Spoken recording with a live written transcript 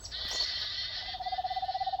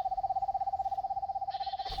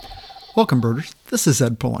Welcome, birders. This is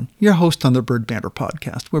Ed Pullen, your host on the Bird Banter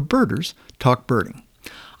podcast, where birders talk birding.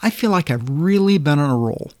 I feel like I've really been on a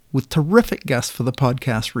roll with terrific guests for the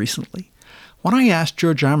podcast recently. When I asked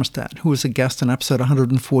George Armistad, who was a guest in episode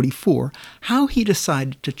 144, how he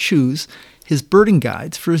decided to choose his birding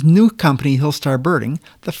guides for his new company, Hillstar Birding,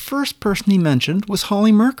 the first person he mentioned was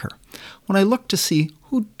Holly Merker. When I looked to see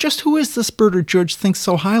who is this birder George thinks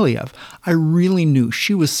so highly of, I really knew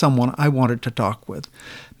she was someone I wanted to talk with.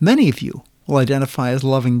 Many of you will identify as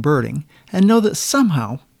loving birding and know that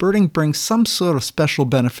somehow birding brings some sort of special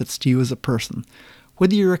benefits to you as a person.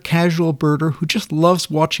 Whether you're a casual birder who just loves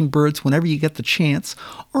watching birds whenever you get the chance,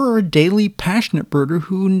 or a daily passionate birder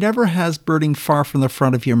who never has birding far from the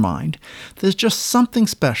front of your mind, there's just something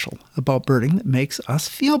special about birding that makes us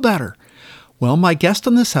feel better. Well, my guest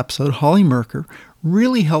on this episode, Holly Merker,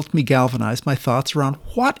 really helped me galvanize my thoughts around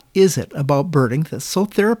what is it about birding that's so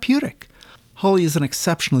therapeutic. Holly is an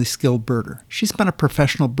exceptionally skilled birder. She's been a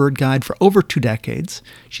professional bird guide for over 2 decades.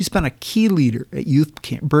 She's been a key leader at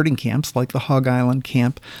birding camps like the Hog Island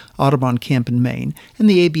Camp, Audubon Camp in Maine, and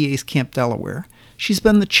the ABA's Camp Delaware. She's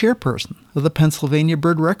been the chairperson of the Pennsylvania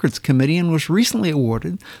Bird Records Committee and was recently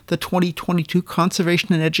awarded the 2022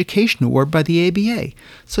 Conservation and Education Award by the ABA.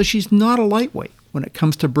 So she's not a lightweight when it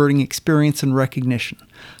comes to birding experience and recognition.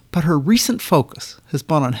 But her recent focus has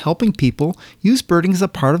been on helping people use birding as a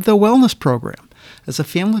part of their wellness program. As a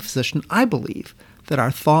family physician, I believe that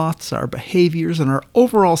our thoughts, our behaviors, and our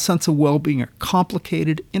overall sense of well-being are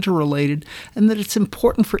complicated, interrelated, and that it's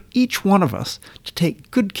important for each one of us to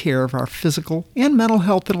take good care of our physical and mental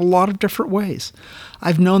health in a lot of different ways.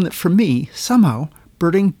 I've known that for me, somehow,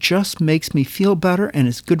 birding just makes me feel better and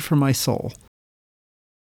is good for my soul.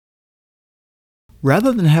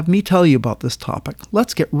 Rather than have me tell you about this topic,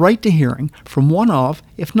 let's get right to hearing from one of,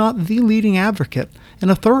 if not the leading advocate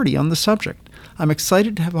and authority on the subject. I'm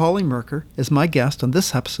excited to have Holly Merker as my guest on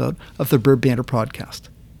this episode of the Bird Banter podcast.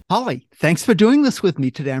 Holly, thanks for doing this with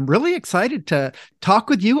me today. I'm really excited to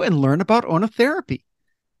talk with you and learn about onotherapy.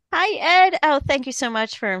 Hi, Ed. Oh, thank you so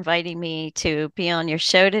much for inviting me to be on your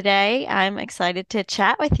show today. I'm excited to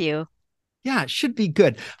chat with you. Yeah, it should be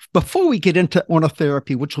good. Before we get into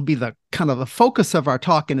onotherapy, which will be the kind of the focus of our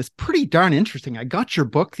talk, and it's pretty darn interesting. I got your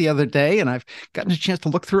book the other day and I've gotten a chance to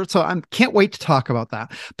look through it. So I can't wait to talk about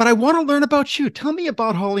that. But I want to learn about you. Tell me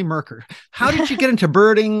about Holly Merker. How did you get into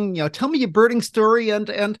birding? Tell me your birding story and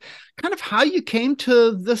kind of how you came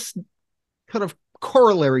to this kind of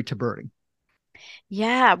corollary to birding.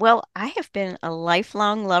 Yeah, well, I have been a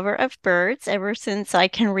lifelong lover of birds ever since I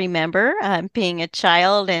can remember, being a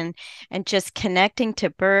child and just connecting to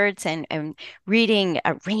birds and reading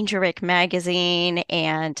a Ranger Rick magazine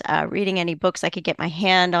and reading any books I could get my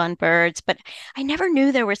hand on birds. But I never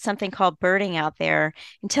knew there was something called birding out there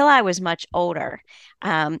until I was much older.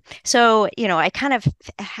 I kind of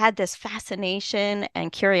had this fascination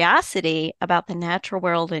and curiosity about the natural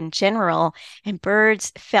world in general, and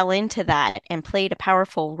birds fell into that and played a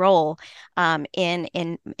powerful role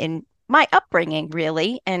in my upbringing,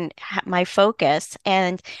 really, and my focus.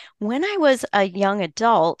 And when I was a young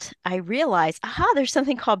adult, I realized, there's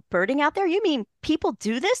something called birding out there. You mean people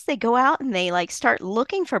do this? They go out and they like start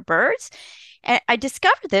looking for birds? And I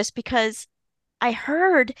discovered this because I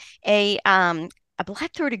heard a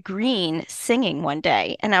black-throated green singing one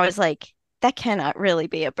day, and I was like, that cannot really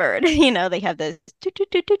be a bird. They have this do do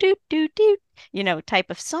do do do do do, type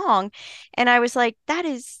of song, and I was like, that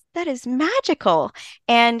is magical.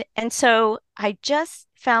 And so I just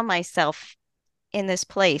found myself in this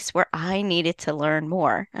place where I needed to learn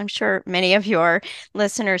more. I'm sure many of your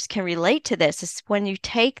listeners can relate to this. It's when you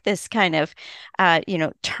take this kind of,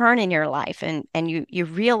 turn in your life and you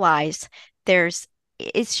realize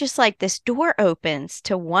it's just like this door opens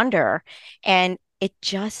to wonder and it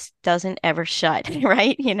just doesn't ever shut,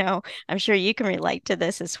 right? I'm sure you can relate to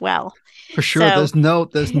this as well. For sure.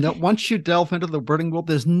 So, Once you delve into the birding world,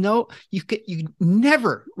 you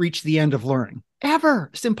never reach the end of learning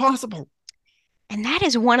ever. It's impossible. and that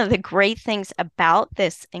is one of the great things about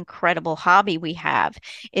this incredible hobby we have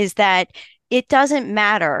is that it doesn't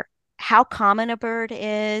matter how common a bird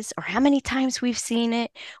is or how many times we've seen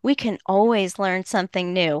it. We can always learn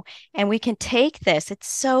something new and we can take this. It's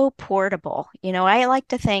so portable. I like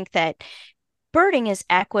to think that birding is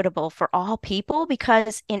equitable for all people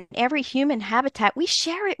because in every human habitat, we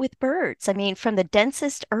share it with birds. I mean, from the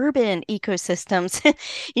densest urban ecosystems,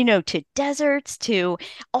 to deserts, to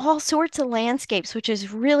all sorts of landscapes, which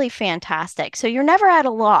is really fantastic. So you're never at a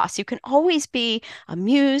loss. You can always be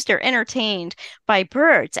amused or entertained by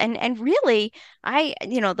birds. And really,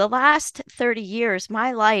 the last 30 years,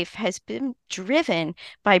 my life has been driven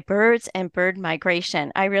by birds and bird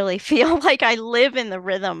migration. I really feel like I live in the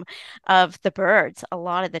rhythm of the birds a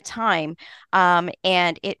lot of the time.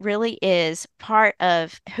 And it really is part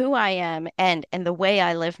of who I am and the way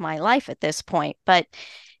I live my life at this point. But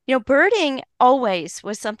birding always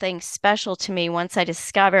was something special to me once I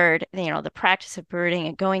discovered, the practice of birding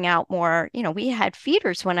and going out more. We had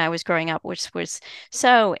feeders when I was growing up, which was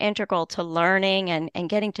so integral to learning and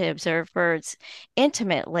getting to observe birds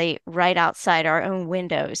intimately right outside our own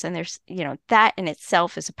windows. And there's, that in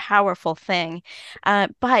itself is a powerful thing.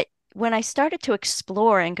 But when I started to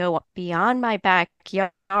explore and go beyond my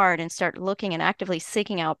backyard and start looking and actively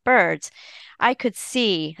seeking out birds, I could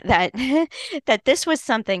see that that this was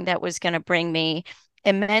something that was going to bring me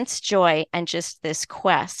immense joy and just this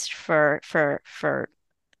quest for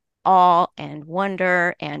awe and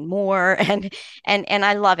wonder and more and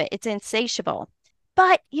I love it. It's insatiable.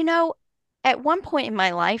 But at one point in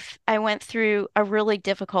my life, I went through a really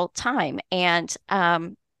difficult time and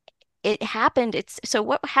it happened. So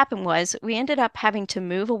what happened was we ended up having to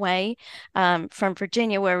move away from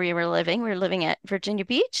Virginia where we were living. We were living at Virginia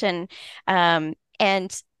Beach and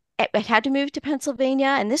I had to move to Pennsylvania.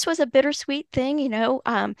 And this was a bittersweet thing.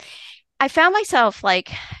 I found myself like,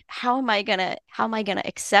 how am I gonna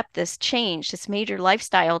accept this change, this major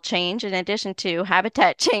lifestyle change, in addition to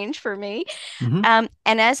habitat change for me? Hmm.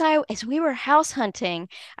 And as we were house hunting,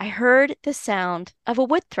 I heard the sound of a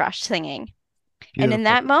wood thrush singing. And in Beautiful.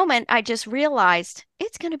 that moment, I just realized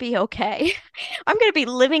it's going to be okay. I'm going to be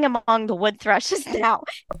living among the wood thrushes now.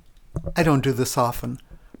 I don't do this often,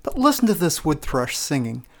 but listen to this wood thrush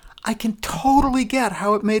singing. I can totally get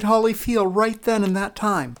how it made Holly feel right then in that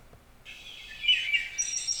time.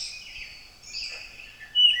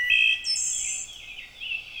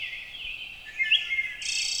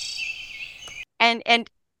 And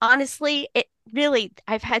honestly, it really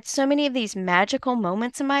I've had so many of these magical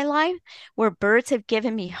moments in my life where birds have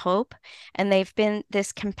given me hope and they've been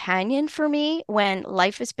this companion for me when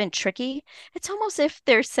life has been tricky. It's almost if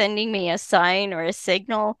they're sending me a sign or a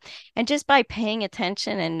signal. And just by paying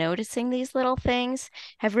attention and noticing these little things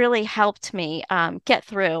have really helped me get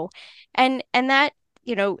through. And that,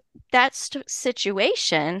 that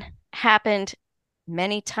situation happened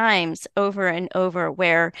many times over and over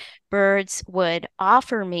where birds would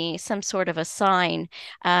offer me some sort of a sign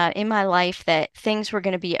in my life that things were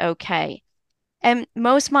going to be okay. And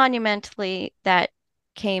most monumentally, that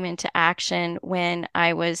came into action when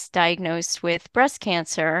I was diagnosed with breast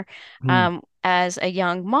cancer Hmm. as a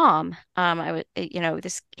young mom.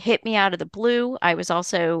 This hit me out of the blue. I was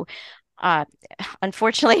also uh,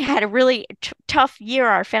 unfortunately had a really tough year.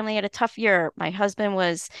 Our family had a tough year. My husband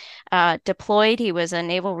was deployed. He was a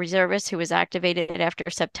naval reservist who was activated after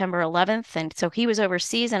September 11th. And so he was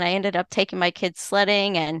overseas, and I ended up taking my kids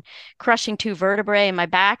sledding and crushing two vertebrae in my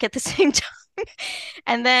back at the same time.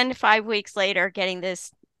 And then 5 weeks later, getting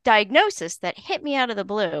this diagnosis that hit me out of the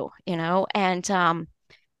blue, and I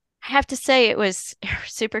have to say it was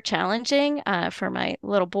super challenging for my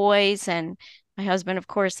little boys and my husband, of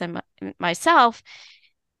course, and myself.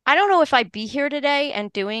 I don't know if I'd be here today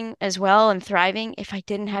and doing as well and thriving if I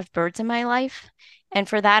didn't have birds in my life. And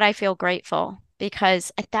for that, I feel grateful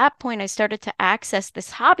because at that point, I started to access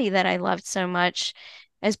this hobby that I loved so much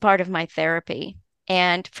as part of my therapy.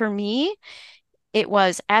 And for me, it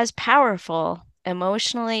was as powerful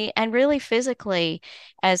emotionally and really physically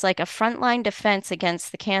as like a frontline defense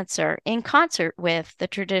against the cancer in concert with the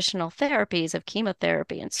traditional therapies of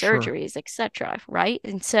chemotherapy and Sure. surgeries, etc. Right.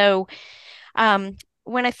 And so um,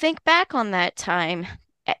 when I think back on that time,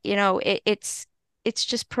 it's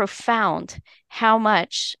just profound how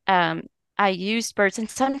much I used birds, and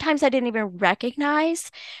sometimes I didn't even recognize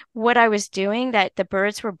what I was doing. That the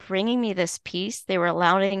birds were bringing me this peace. They were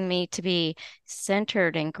allowing me to be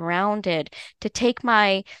centered and grounded, to take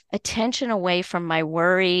my attention away from my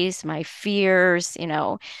worries, my fears,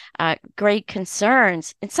 great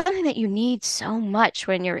concerns. It's something that you need so much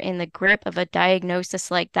when you're in the grip of a diagnosis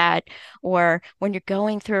like that or when you're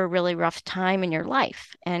going through a really rough time in your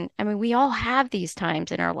life. And I mean, we all have these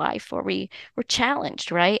times in our life where we're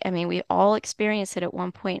challenged, right? I mean, we all experience it at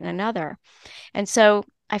one point and another. And so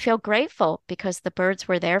I feel grateful because the birds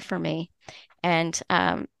were there for me. And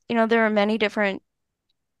there are many different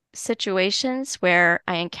situations where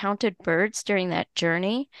I encountered birds during that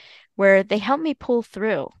journey where they helped me pull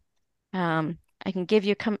through. I can give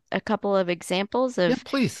you a couple of examples Yeah, of,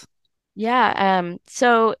 please. yeah.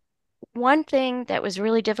 So one thing that was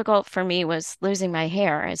really difficult for me was losing my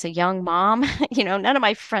hair as a young mom. None of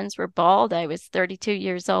my friends were bald. I was 32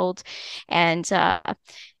 years old. And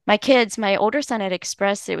my older son had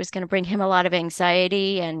expressed it was going to bring him a lot of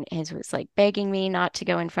anxiety and he was like begging me not to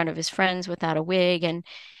go in front of his friends without a wig. And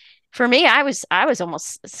for me, I was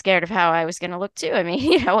almost scared of how I was going to look too. I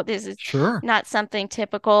mean, this is Sure. not something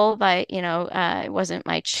typical, but it wasn't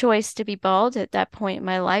my choice to be bald at that point in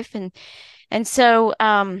my life. And so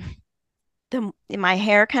my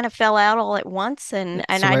hair kind of fell out all at once That's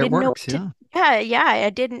and the I way it didn't know works. what to Yeah. yeah, I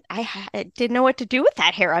didn't know what to do with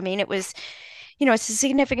that hair. I mean, it was, it's a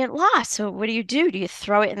significant loss. So what do you do? Do you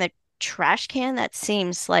throw it in the trash can? That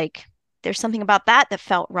seems like there's something about that that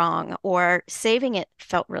felt wrong, or saving it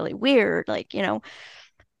felt really weird,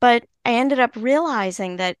 but I ended up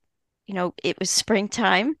realizing that, it was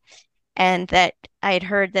springtime and that I had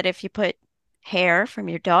heard that if you put hair from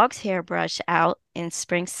your dog's hairbrush out in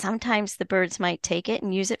spring, sometimes the birds might take it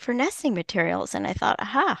and use it for nesting materials. And I thought,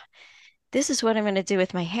 aha, this is what I'm going to do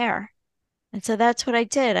with my hair. And so that's what I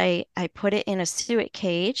did. I put it in a suet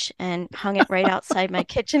cage and hung it right outside my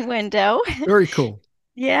kitchen window. Very cool.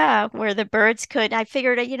 Yeah, where the birds could. I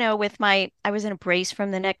figured, I was in a brace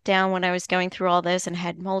from the neck down when I was going through all this and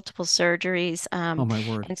had multiple surgeries. Oh, my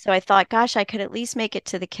word. And so I thought, gosh, I could at least make it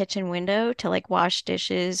to the kitchen window to like wash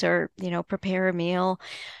dishes or, prepare a meal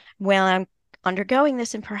while I'm undergoing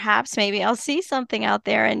this, and perhaps maybe I'll see something out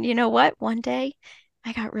there. And you know what? One day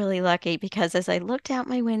I got really lucky because as I looked out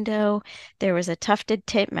my window, there was a tufted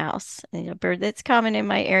titmouse, a bird that's common in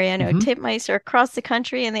my area. I know Hmm. titmice are across the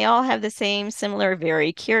country and they all have the same similar,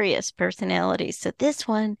 very curious personalities. So this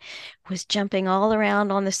one was jumping all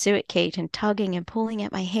around on the suet cage and tugging and pulling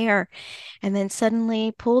at my hair, and then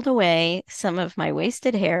suddenly pulled away some of my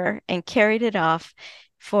wasted hair and carried it off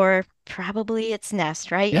for probably its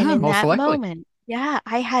nest, right? And Yeah, in most that likely. moment, yeah,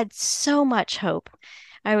 I had so much hope.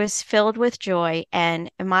 I was filled with joy,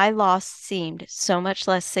 and my loss seemed so much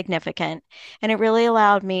less significant. And it really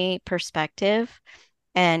allowed me perspective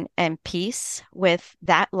and peace with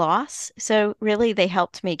that loss. So really, they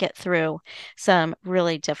helped me get through some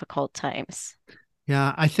really difficult times.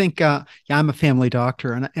 Yeah, I think yeah, I'm a family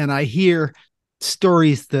doctor and I hear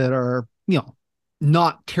stories that are,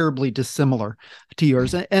 not terribly dissimilar to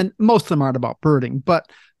yours. And most of them aren't about birding, but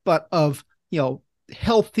of,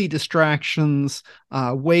 healthy distractions,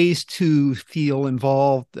 ways to feel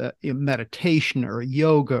involved in meditation or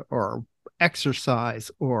yoga or exercise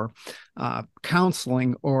or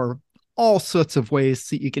counseling or all sorts of ways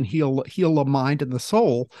that you can heal the mind and the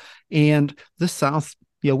soul. And this sounds,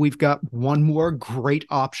 we've got one more great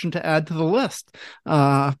option to add to the list.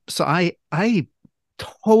 So I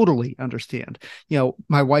totally understand.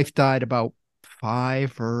 My wife died about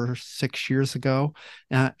 5 or 6 years ago,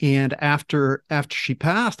 and after she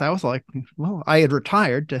passed, I was like, well, I had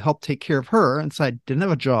retired to help take care of her, and so I didn't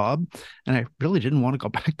have a job, and I really didn't want to go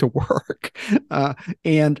back to work,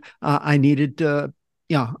 and I needed. I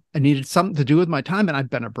needed something to do with my time, and I've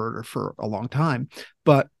been a birder for a long time,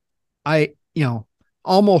 but I,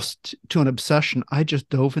 almost to an obsession, I just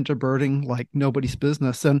dove into birding like nobody's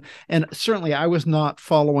business. And certainly I was not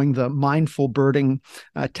following the mindful birding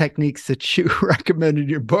techniques that you recommend in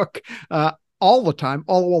your book all the time.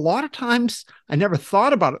 Although a lot of times I never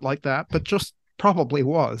thought about it like that, but just probably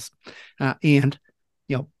was. And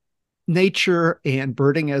you know, nature and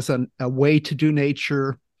birding as a way to do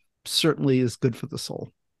nature certainly is good for the soul.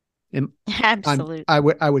 And Absolutely. I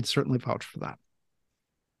would certainly vouch for that.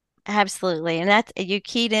 Absolutely. And that's, you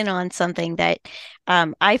keyed in on something that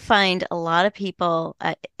I find a lot of people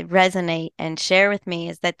resonate and share with me,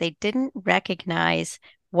 is that they didn't recognize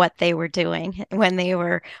what they were doing when they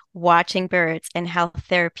were watching birds and how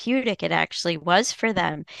therapeutic it actually was for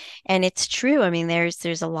them. And it's true. I mean,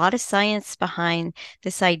 there's a lot of science behind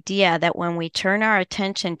this idea that when we turn our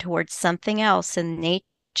attention towards something else in nature,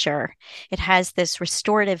 it has this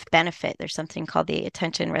restorative benefit. There's something called the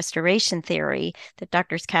attention restoration theory that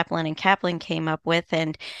doctors Kaplan and Kaplan came up with,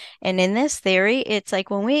 and in this theory, it's like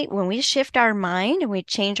when we shift our mind and we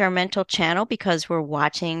change our mental channel because we're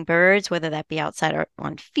watching birds, whether that be outside or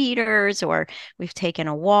on feeders, or we've taken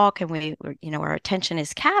a walk and our attention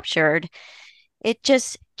is captured, it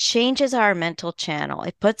just changes our mental channel.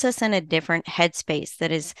 It puts us in a different headspace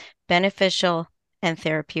that is beneficial and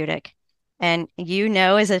therapeutic. And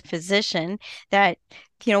as a physician, that,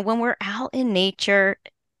 when we're out in nature,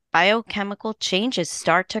 biochemical changes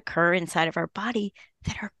start to occur inside of our body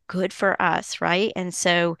that are good for us, right? And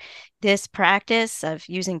so this practice of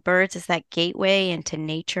using birds as that gateway into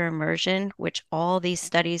nature immersion, which all these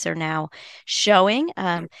studies are now showing,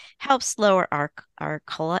 helps lower our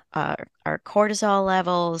cortisol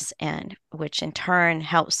levels, and which in turn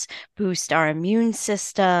helps boost our immune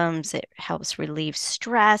systems. It helps relieve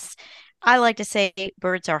stress. I like to say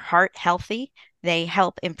birds are heart healthy. They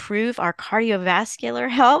help improve our cardiovascular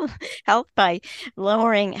health by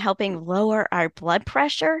helping lower our blood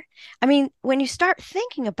pressure. I mean, when you start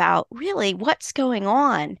thinking about really what's going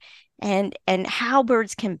on and how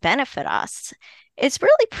birds can benefit us, it's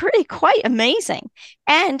really pretty quite amazing.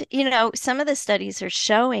 And, some of the studies are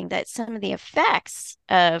showing that some of the effects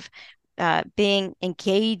of being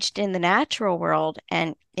engaged in the natural world.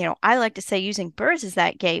 And, I like to say using birds as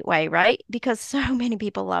that gateway, right? Because so many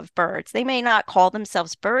people love birds. They may not call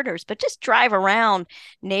themselves birders, but just drive around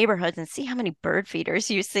neighborhoods and see how many bird feeders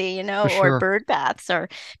you see, For or sure. bird baths, or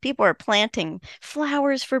people are planting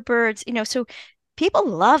flowers for birds, so people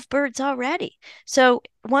love birds already. So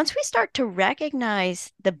once we start to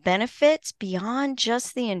recognize the benefits beyond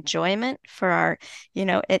just the enjoyment for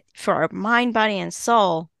for our mind, body, and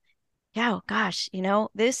soul, yeah, oh gosh,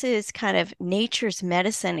 this is kind of nature's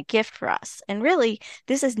medicine, a gift for us. And really,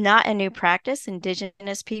 this is not a new practice.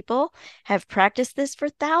 Indigenous people have practiced this for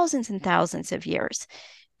thousands and thousands of years.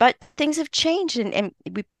 But things have changed and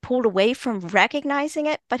we pulled away from recognizing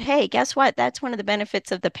it. But hey, guess what? That's one of the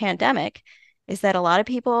benefits of the pandemic is that a lot of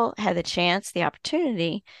people had the chance, the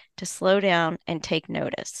opportunity to slow down and take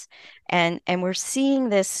notice. And we're seeing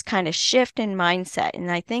this kind of shift in mindset. And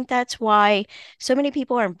I think that's why so many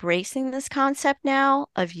people are embracing this concept now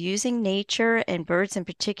of using nature and birds in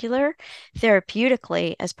particular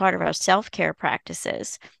therapeutically as part of our self-care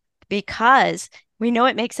practices because we know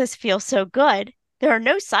it makes us feel so good. There are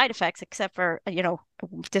no side effects except for,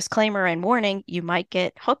 disclaimer and warning, you might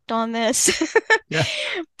get hooked on this. Yeah,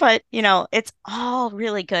 But, it's all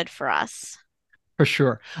really good for us. for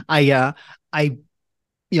sure. I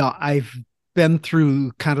I've been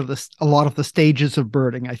through kind of a lot of the stages of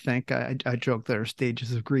birding. I think I joke there are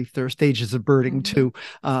stages of grief. There are stages of birding Mhm. too.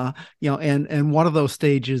 And one of those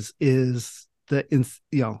stages is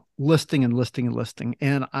listing and listing and listing.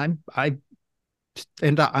 And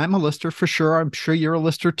I'm a lister for sure. I'm sure you're a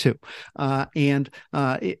lister too, and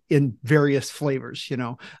in various flavors,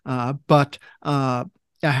 But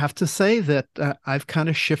I have to say that I've kind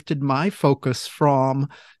of shifted my focus from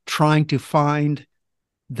trying to find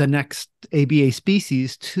the next ABA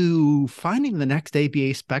species to finding the next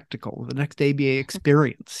ABA spectacle, the next ABA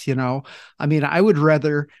experience. I mean, I would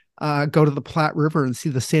rather go to the Platte River and see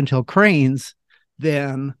the sandhill cranes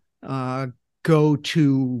than go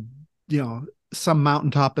to, some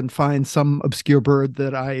mountaintop and find some obscure bird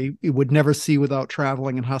that I would never see without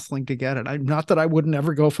traveling and hustling to get it. Not that I would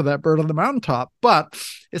never go for that bird on the mountaintop, but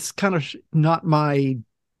it's kind of not my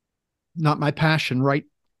passion right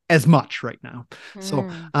as much right now. So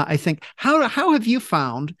Mm. I think how have you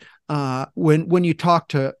found when you talk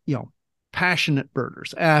to passionate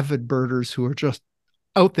birders, avid birders who are just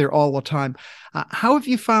out there all the time, how have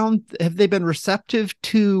you found, have they been receptive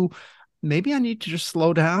to maybe I need to just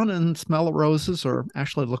slow down and smell the roses or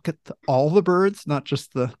actually look at all the birds, not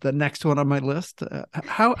just the next one on my list?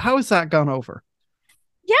 How has that gone over?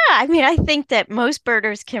 Yeah, I mean, I think that most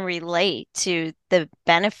birders can relate to the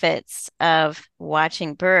benefits of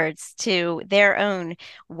watching birds to their own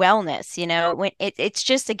wellness. When it's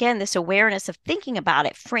just, again, this awareness of thinking about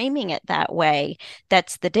it, framing it that way,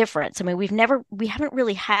 that's the difference. I mean, we haven't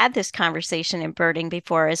really had this conversation in birding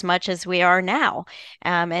before as much as we are now.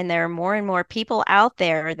 And there are more and more people out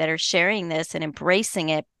there that are sharing this and embracing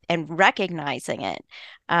it and recognizing it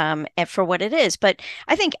and for what it is. But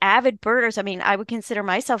I think avid birders, I mean, I would consider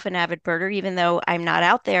myself an avid birder, even though I'm not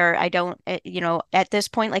out there. I don't, at this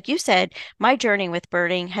point, like you said, my journey with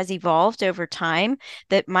birding has evolved over time,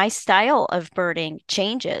 that my style of birding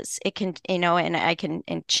changes. It can, and I can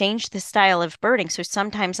and change the style of birding. So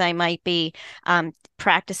sometimes I might be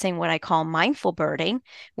practicing what I call mindful birding,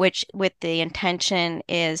 which with the intention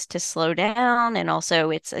is to slow down. And also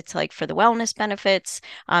it's like for the wellness benefits.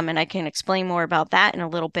 And I can explain more about that in a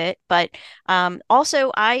little bit. But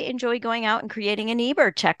also, I enjoy going out and creating an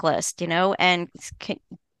eBird checklist, and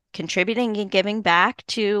contributing and giving back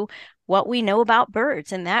to what we know about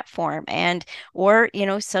birds in that form. And, or,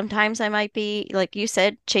 sometimes I might be, like you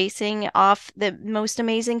said, chasing off the most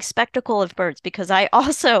amazing spectacle of birds, because I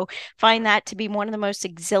also find that to be one of the most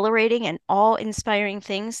exhilarating and awe-inspiring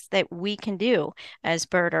things that we can do as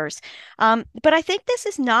birders. But I think this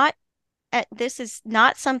is not this is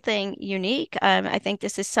not something unique. I think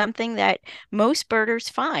this is something that most birders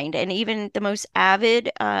find, and even the most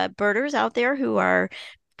avid birders out there who are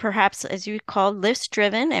perhaps, as you call, list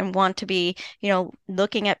driven and want to be,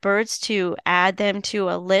 looking at birds to add them to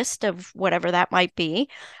a list of whatever that might be,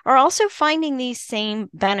 are also finding these same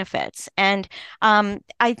benefits. And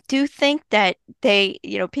I do think that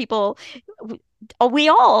people, we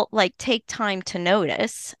all like take time to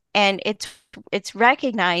notice, and it's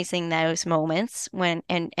recognizing those moments when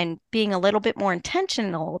and being a little bit more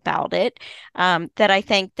intentional about it, that I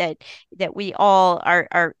think that we all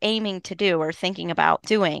are aiming to do or thinking about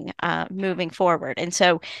doing, moving forward. And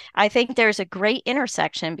so I think there's a great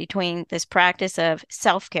intersection between this practice of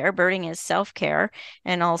self-care, birding is self-care,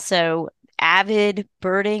 and also avid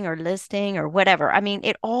birding or listing or whatever. I mean,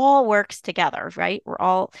 it all works together, right? We're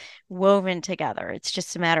all woven together. It's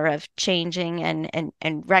just a matter of changing and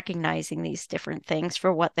recognizing these different things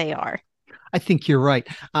for what they are. I think you're right.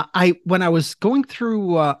 I when I was going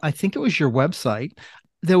through, I think it was your website,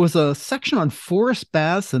 there was a section on forest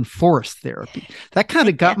baths and forest therapy. That kind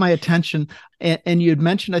of got Yeah. my attention. And you had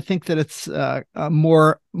mentioned, I think that it's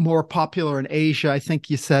more popular in Asia. I think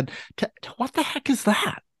you said, what the heck is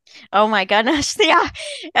that? Oh my goodness. Yeah.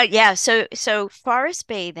 Yeah. So forest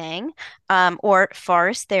bathing, or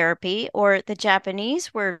forest therapy, or the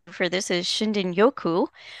Japanese word for this is Shinrin-yoku,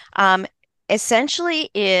 um, essentially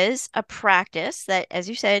is a practice that, as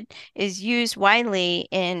you said, is used widely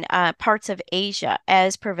in parts of Asia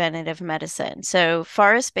as preventative medicine. So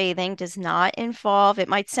forest bathing does not involve, it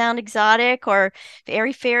might sound exotic or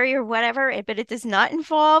very fairy or whatever, but it does not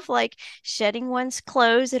involve like shedding one's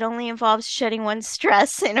clothes. It only involves shedding one's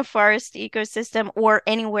stress in a forest ecosystem or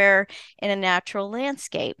anywhere in a natural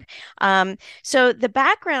landscape. So the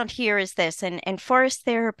background here is this, and forest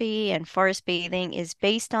therapy and forest bathing is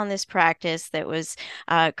based on this practice that was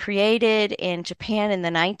created in Japan in the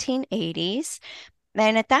 1980s.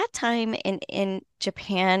 And at that time in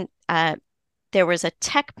Japan, there was a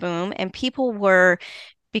tech boom, and people were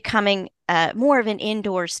becoming more of an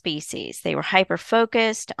indoor species. They were hyper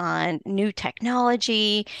focused on new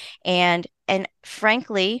technology, and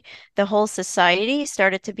frankly, the whole society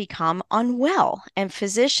started to become unwell. And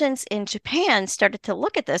physicians in Japan started to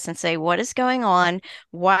look at this and say, what is going on?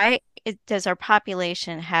 Why does our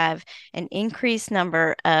population have an increased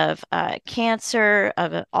number of cancer,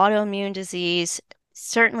 of autoimmune disease?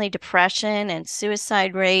 Certainly, depression and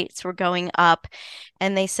suicide rates were going up.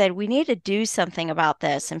 And they said, we need to do something about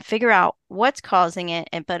this and figure out what's causing it.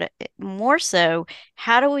 But more so,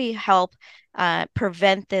 how do we help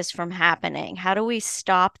prevent this from happening? How do we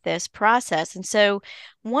stop this process? And so,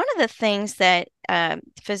 one of the things that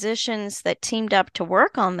physicians that teamed up to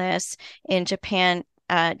work on this in Japan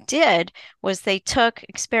did was they took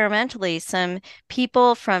experimentally some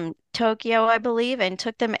people from Tokyo, I believe, and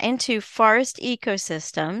took them into forest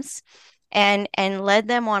ecosystems and led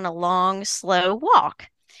them on a long, slow walk.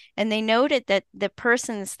 And they noted that the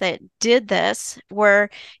persons that did this were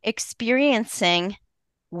experiencing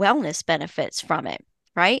wellness benefits from it.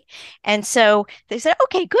 Right. And so they said,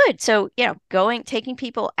 okay, good. So, taking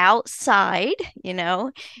people outside,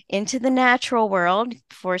 into the natural world,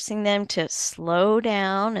 forcing them to slow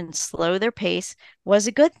down and slow their pace was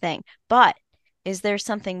a good thing. But is there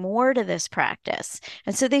something more to this practice?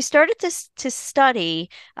 And so they started to study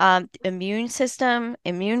immune system,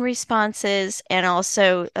 immune responses, and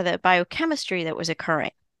also the biochemistry that was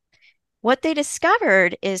occurring. What they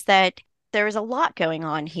discovered is that there was a lot going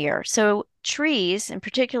on here. So trees, in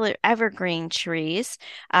particular evergreen trees,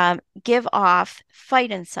 give off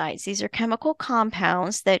phytoncides. These are chemical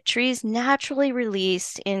compounds that trees naturally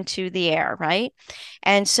release into the air, right?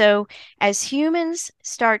 And so as humans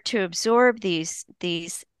start to absorb these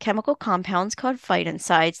chemical compounds called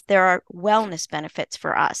phytoncides, there are wellness benefits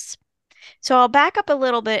for us. So I'll back up a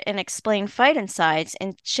little bit and explain phytoncides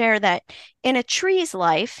and share that in a tree's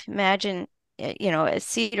life, imagine, a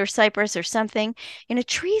cedar cypress or something. In a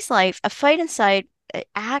tree's life, a phytoncide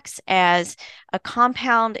acts as a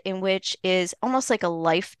compound in which is almost like a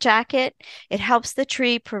life jacket. It helps the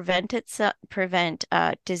tree prevent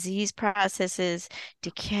disease processes,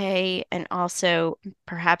 decay, and also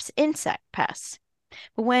perhaps insect pests.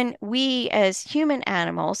 But when we as human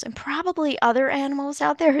animals, and probably other animals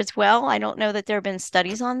out there as well, I don't know that there have been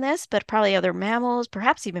studies on this, but probably other mammals,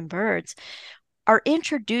 perhaps even birds, are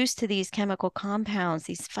introduced to these chemical compounds,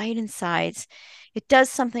 these phytoncides, it does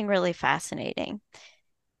something really fascinating.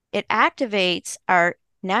 It activates our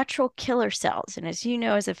natural killer cells. And as you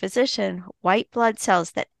know, as a physician, white blood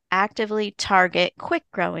cells that actively target quick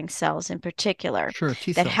growing cells in particular Sure,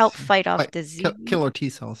 T that help cells. fight off Like disease. killer T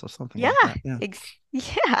cells or something Yeah, like that. Yeah.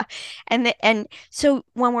 yeah. And so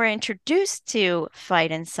when we're introduced to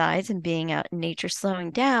fight insides and being out in nature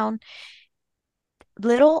slowing down,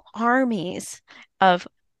 little armies of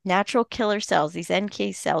natural killer cells, these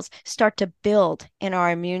NK cells, start to build in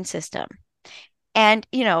our immune system. And,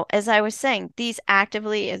 as I was saying, these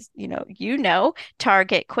actively, as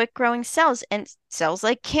target quick growing cells and cells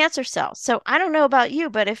like cancer cells. So I don't know about you,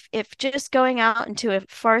 but if just going out into a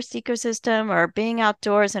forest ecosystem or being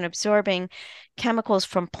outdoors and absorbing chemicals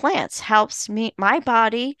from plants helps my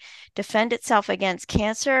body defend itself against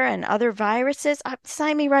cancer and other viruses,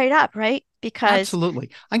 sign me right up, right? Because Absolutely.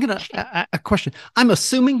 I'm going to a question. I'm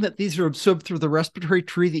assuming that these are absorbed through the respiratory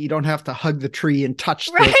tree, that you don't have to hug the tree and touch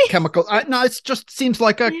the right? chemical. No, it just seems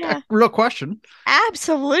like a Yeah. real question.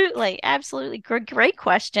 Absolutely. Absolutely. Great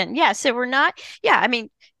question. Yeah. So we're not, yeah, I mean,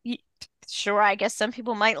 sure, I guess some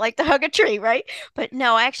people might like to hug a tree, right? But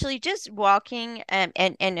no, actually just walking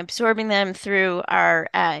and absorbing them through our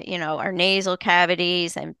nasal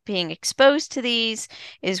cavities and being exposed to these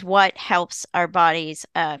is what helps our bodies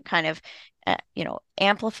kind of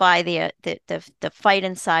amplify the fight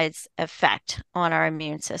insides effect on our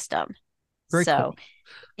immune system. Very So, cool.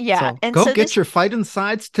 yeah. So And go so get this your fight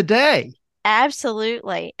insides today.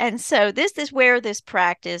 Absolutely. And so this is where this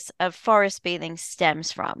practice of forest bathing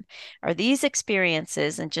stems from. Are these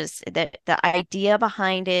experiences and just the idea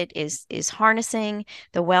behind it is harnessing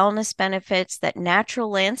the wellness benefits that natural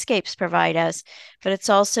landscapes provide us, but it's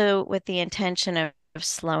also with the intention of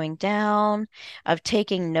slowing down, of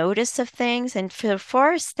taking notice of things. And for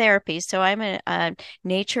forest therapy, so I'm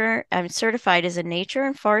certified as a nature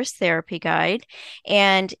and forest therapy guide.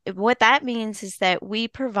 And what that means is that we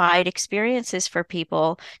provide experiences for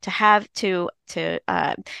people to have to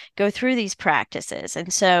go through these practices.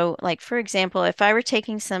 And so, like for example, if I were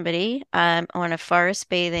taking somebody on a forest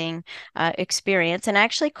bathing experience, and I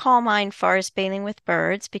actually call mine forest bathing with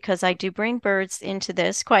birds because I do bring birds into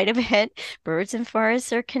this quite a bit. Birds and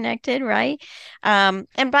forests are connected, right?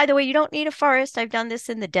 And by the way, you don't need a forest. I've done this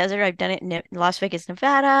in the desert. I've done it in Las Vegas,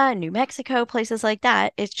 Nevada, New Mexico, places like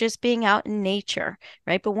that. It's just being out in nature,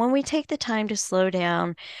 right? But when we take the time to slow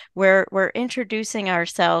down, we're introducing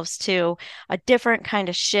ourselves to a different kind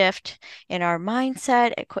of shift in our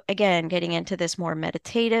mindset. Again, getting into this more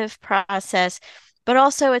meditative process. But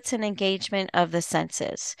also, it's an engagement of the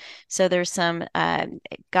senses. So there's some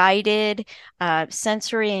guided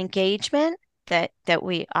sensory engagement that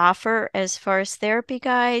we offer as far as therapy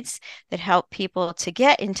guides that help people to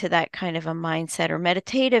get into that kind of a mindset or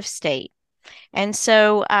meditative state. And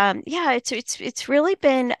so, yeah, it's really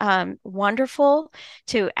been wonderful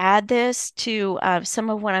to add this to some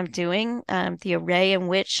of what I'm doing, the array in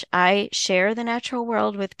which I share the natural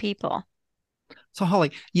world with people. So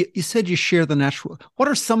Holly, you said you share the natural. What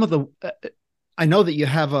are some of the? I know that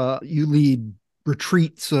you lead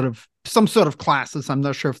retreat some sort of classes. I'm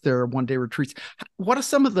not sure if they're one-day retreats. What are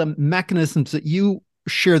some of the mechanisms that you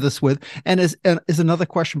share this with? And is another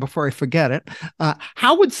question before I forget it.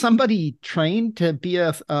 How would somebody train to be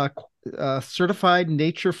a certified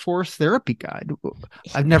nature forest therapy guide?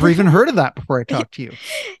 I've never even heard of that before I talked to you.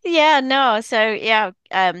 Yeah, no. So yeah,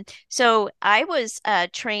 so I was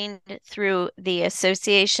trained through the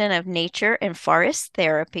Association of Nature and Forest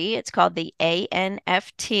Therapy. It's called the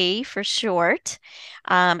ANFT for short.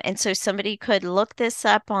 And so somebody could look this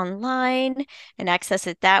up online and access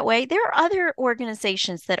it that way. There are other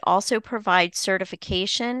organizations that also provide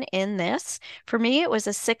certification in this. For me, it was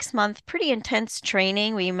a 6 month, pretty intense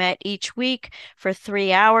training. We met each week for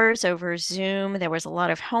 3 hours over Zoom. There was a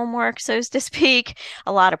lot of homework, so to speak,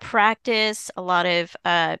 a lot of practice, a lot of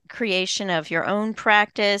creation of your own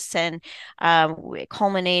practice, and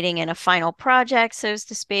culminating in a final project, so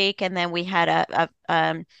to speak. And then we had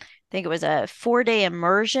I think it was a 4 day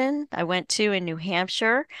immersion I went to in New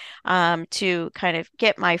Hampshire to kind of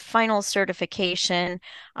get my final certification.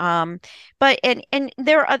 Um, but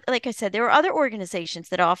there are, like I said, there are other organizations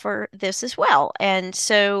that offer this as well. And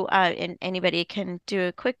so and anybody can do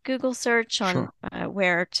a quick Google search on Sure.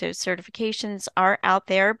 where to certifications are out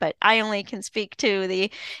there. But I only can speak to the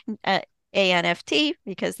uh, ANFT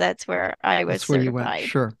because that's where I was That's where you went. certified.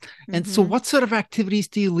 Sure. And so Mhm. what sort of activities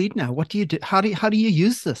do you lead now? What do you do? How do you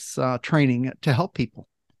use this training to help people?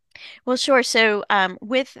 Well, sure. So,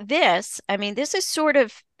 with this, I mean, this is sort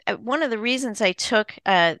of one of the reasons I took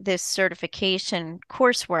this certification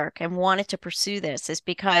coursework and wanted to pursue this is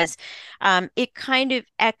because it kind of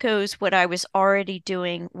echoes what I was already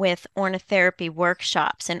doing with ornithotherapy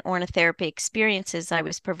workshops and ornithotherapy experiences I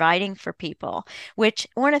was providing for people, which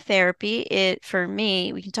ornithotherapy, for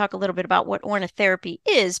me, we can talk a little bit about what ornithotherapy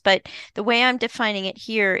is, but the way I'm defining it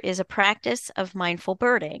here is a practice of mindful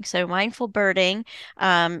birding. So mindful birding,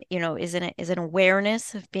 is an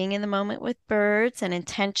awareness of being in the moment with birds and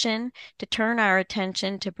intention to turn our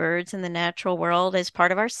attention to birds in the natural world as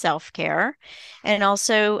part of our self-care. And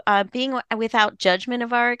also being without judgment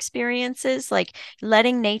of our experiences, like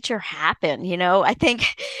letting nature happen. I think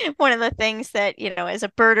one of the things that, as a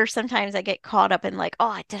birder, sometimes I get caught up in like,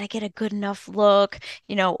 oh, did I get a good enough look?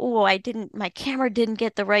 Oh, my camera didn't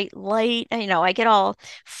get the right light. I get all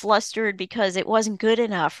flustered because it wasn't good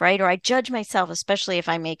enough, right? Or I judge myself, especially if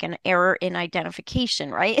I make an error in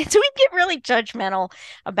identification, right? So we get really judgmental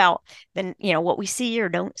about what we see or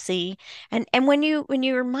don't see. And when you're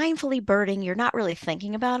mindfully birding, you're not really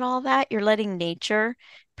thinking about all that. You're letting nature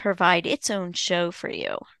provide its own show for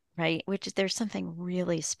you, right? Which is there's something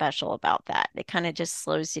really special about that. It kind of just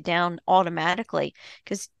slows you down automatically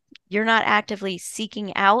because you're not actively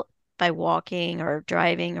seeking out by walking or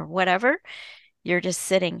driving or whatever. You're just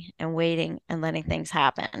sitting and waiting and letting things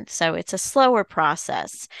happen. So it's a slower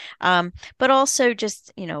process, but also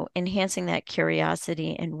just, enhancing that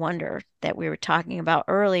curiosity and wonder that we were talking about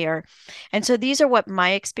earlier. And so these are what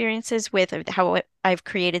my experiences with how I've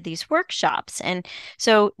created these workshops. And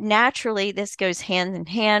so naturally, this goes hand in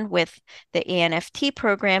hand with the ENFT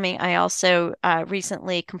programming. I also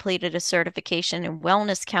recently completed a certification in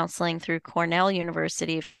wellness counseling through Cornell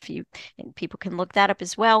University. People can look that up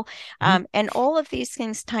as well. And all of these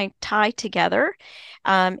things tie together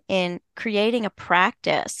in creating a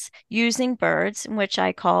practice using birds, which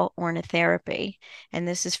I call ornithotherapy. And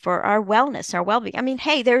this is for our wellness, our well-being. I mean,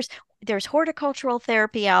 hey, there's horticultural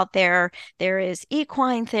therapy out there. There is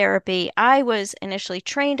equine therapy. I was initially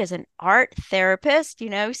trained as an art therapist,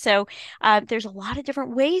 so there's a lot of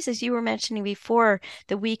different ways, as you were mentioning before,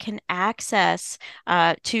 that we can access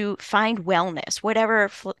to find wellness, whatever,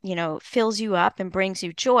 fills you up and brings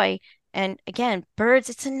you joy. And again, birds,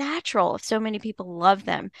 it's a natural. So many people love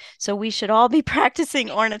them. So we should all be practicing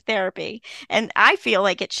ornithotherapy. And I feel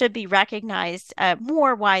like it should be recognized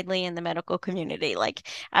more widely in the medical community, like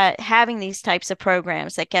having these types of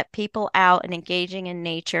programs that get people out and engaging in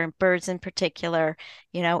nature, and birds in particular,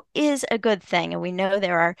 is a good thing. And we know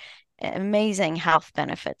there are amazing health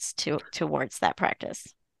benefits towards that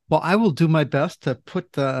practice. Well, I will do my best to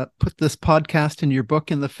put this podcast and your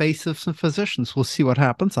book in the face of some physicians. We'll see what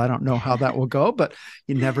happens. I don't know how that will go, but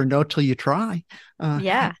you never know till you try.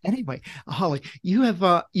 Yeah. Anyway, Holly,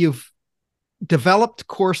 you've developed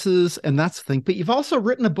courses and that's the thing, but you've also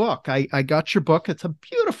written a book. I got your book. It's a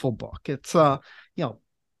beautiful book. It's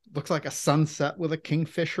looks like a sunset with a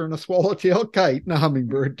kingfisher and a swallowtail kite and a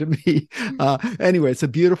hummingbird to me. Anyway, it's a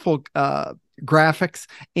beautiful graphics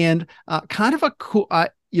and kind of a cool.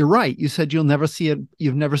 You're right. You said you've never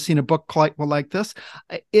seen a book quite like this.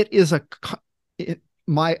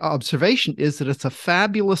 My observation is that it's a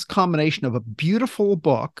fabulous combination of a beautiful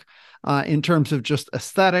book in terms of just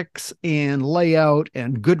aesthetics and layout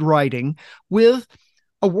and good writing with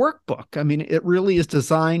a workbook. I mean, it really is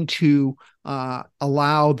designed to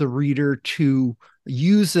allow the reader to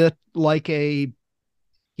use it like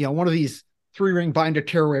one of these 3-ring binder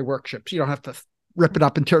tearaway workshops. You don't have to rip it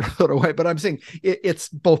up and tear it away, but I'm saying it's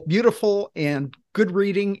both beautiful and good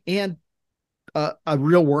reading and a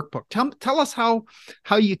real workbook. Tell us how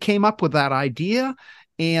you came up with that idea,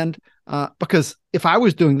 and because if I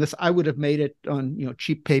was doing this, I would have made it on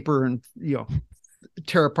cheap paper and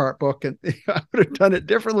tear apart book, and I would have done it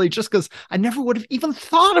differently just because I never would have even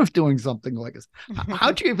thought of doing something like this.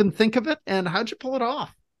 How'd you even think of it, and how'd you pull it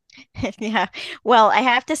off? Yeah. Well, I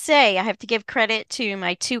have to say, I have to give credit to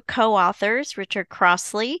my two co-authors, Richard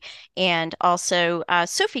Crossley and also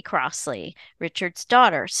Sophie Crossley, Richard's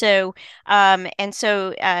daughter.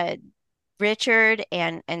 Richard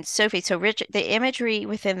and Sophie. So Richard, the imagery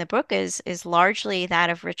within the book is largely that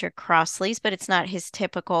of Richard Crossley's, but it's not his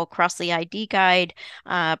typical Crossley ID guide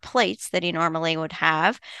plates that he normally would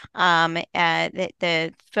have.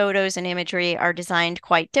 The photos and imagery are designed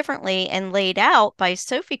quite differently and laid out by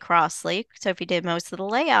Sophie Crossley. Sophie did most of the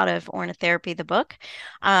layout of Ornithotherapy, the book,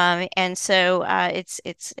 and so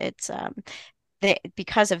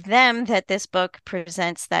because of them that this book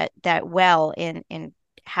presents that well in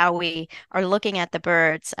how we are looking at the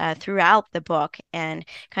birds throughout the book and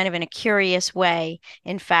kind of in a curious way.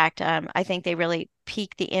 In fact, I think they really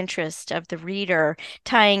pique the interest of the reader,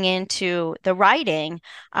 tying into the writing,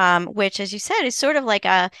 which, as you said, is sort of like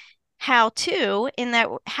a how to.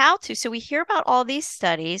 So we hear about all these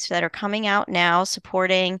studies that are coming out now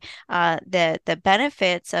supporting the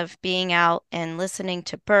benefits of being out and listening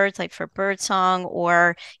to birds, like for birdsong,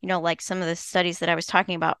 or like some of the studies that I was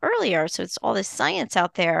talking about earlier. So it's all this science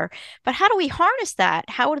out there, but how do we harness that?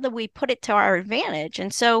 How do we put it to our advantage?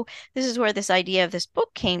 And so this is where this idea of this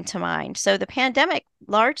book came to mind. So the pandemic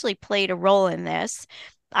largely played a role in this.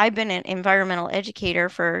 I've been an environmental educator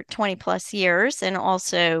for 20 plus years, and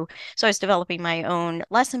also, so I was developing my own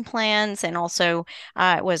lesson plans, and also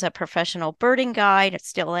was a professional birding guide. I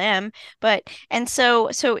still am, so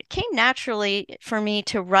it came naturally for me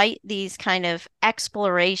to write these kind of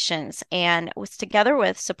explorations, and it was together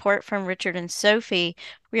with support from Richard and Sophie,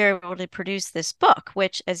 we were able to produce this book,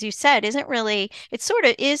 which, as you said, isn't really, it sort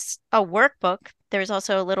of is a workbook. There's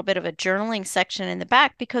also a little bit of a journaling section in the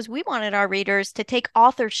back because we wanted our readers to take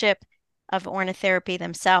authorship of ornithotherapy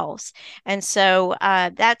themselves. And so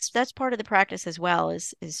that's part of the practice as well,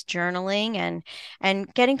 is journaling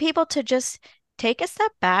and getting people to just take a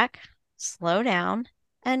step back, slow down,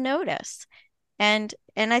 and notice. And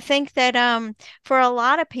I think that for a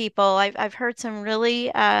lot of people, I've heard some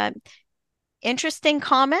really interesting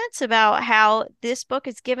comments about how this book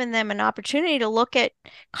has given them an opportunity to look at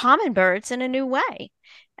common birds in a new way,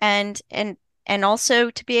 and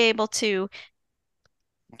also to be able to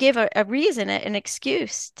give a reason, an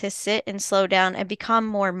excuse to sit and slow down and become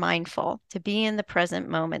more mindful, to be in the present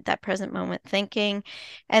moment, that present moment thinking,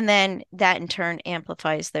 and then that in turn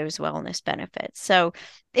amplifies those wellness benefits. So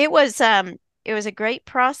it was a great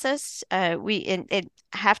process. I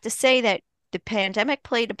have to say that the pandemic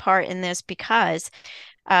played a part in this because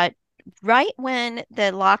right when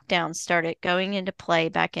the lockdown started going into play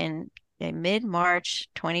back in mid-March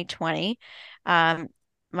 2020,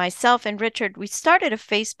 myself and Richard, we started a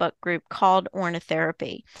Facebook group called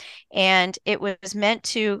Ornithotherapy, and it was meant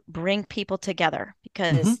to bring people together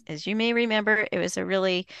because, as you may remember, it was a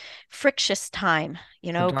really frictious time.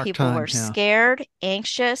 People were scared,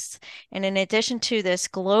 anxious, and in addition to this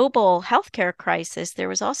global healthcare crisis, there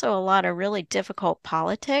was also a lot of really difficult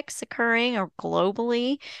politics occurring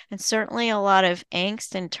globally, and certainly a lot of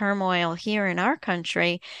angst and turmoil here in our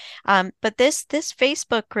country. But this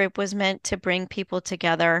Facebook group was meant to bring people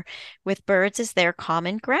together with birds as their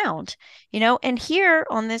common ground, and here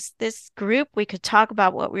on this group, we could talk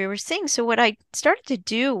about what we were seeing. So what I started to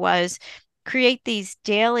do was create these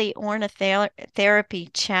daily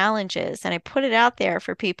ornithotherapy challenges, and I put it out there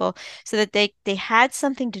for people so that they had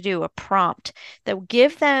something to do, a prompt that would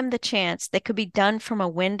give them the chance that could be done from a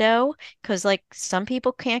window, because like some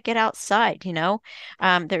people can't get outside.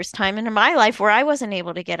 There's time in my life where I wasn't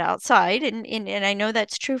able to get outside, and I know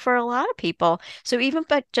that's true for a lot of people. So even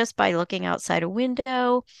but just by looking outside a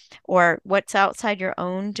window or what's outside your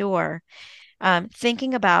own door,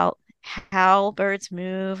 thinking about how birds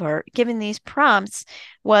move or giving these prompts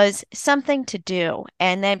was something to do.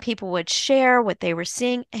 And then people would share what they were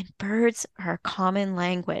seeing, and birds are a common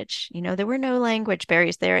language. There were no language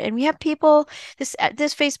barriers there. And we have people, this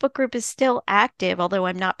Facebook group is still active, although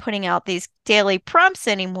I'm not putting out these daily prompts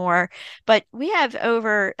anymore, but we have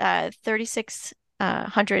over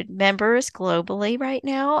 3,600 members globally right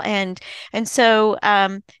now. And so,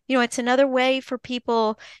 it's another way for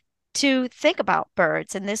people to think about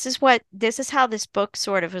birds. And this is how this book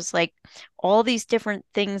sort of was like, all these different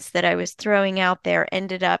things that I was throwing out there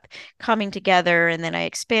ended up coming together, and then I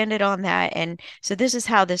expanded on that. And so this is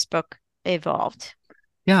how this book evolved.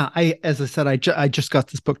 Yeah, as I said, I just got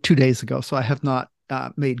this book 2 days ago, so I have not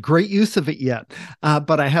made great use of it yet,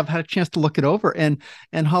 but I have had a chance to look it over. And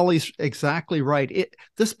Holly's exactly right.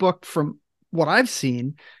 This book, from what I've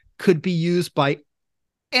seen, could be used by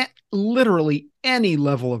literally any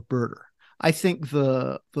level of birder. I think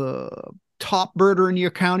the top birder in your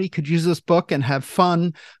county could use this book and have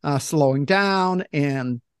fun slowing down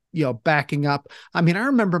and backing up. I mean, I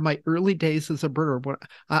remember my early days as a birder when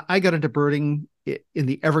I got into birding in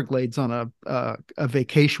the Everglades on a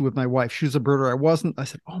vacation with my wife. She was a birder, I wasn't. I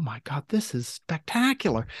said, "Oh my God, this is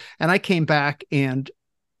spectacular!" And I came back and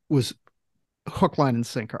was hook, line, and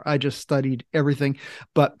sinker. I just studied everything.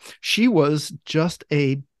 But she was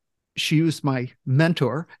my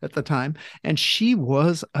mentor at the time, and she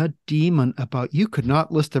was a demon about, you could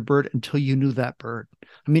not list a bird until you knew that bird.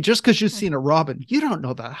 I mean, just because you've seen a robin, you don't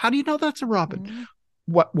know that. How do you know that's a robin? Mm-hmm.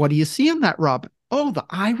 What do you see in that robin? Oh, the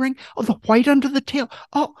eye ring. Oh, the white under the tail.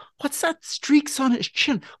 Oh, what's that streaks on its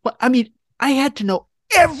chin? Well, I mean, I had to know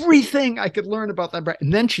everything I could learn about that bird.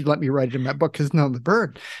 And then she'd let me write it in my book because none of the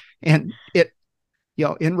bird. And it,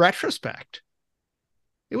 in retrospect,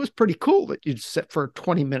 it was pretty cool that you'd sit for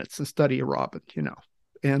 20 minutes and study a robin,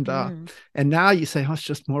 and Mm. and now you say, oh, it's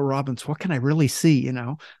just more robins. What can I really see,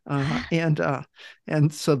 and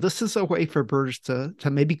so this is a way for birds to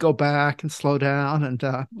maybe go back and slow down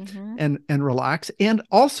Hmm. and relax, and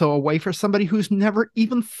also a way for somebody who's never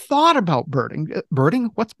even thought about birding.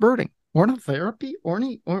 Birding, what's birding? Ornithotherapy,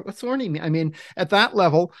 what's orny mean? I mean, at that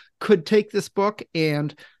level, could take this book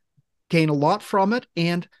and gain a lot from it,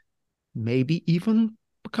 and maybe even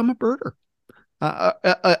become a birder,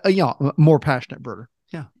 more passionate birder.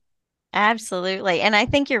 Yeah. Absolutely. And I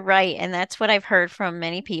think you're right. And that's what I've heard from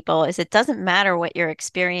many people is it doesn't matter what your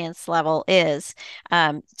experience level is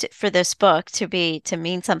for this book to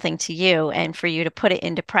mean something to you and for you to put it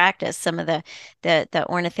into practice. Some of the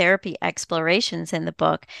ornithotherapy explorations in the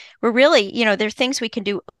book were really, there are things we can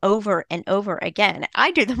do over and over again.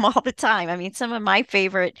 I do them all the time. I mean, some of my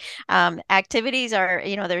favorite activities are,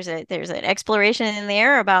 there's an exploration in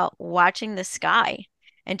there about watching the sky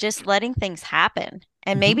and just letting things happen.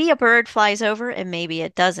 And Mm-hmm. maybe a bird flies over and maybe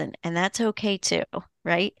it doesn't. And that's okay too,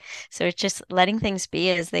 right? So it's just letting things be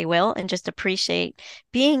as they will and just appreciate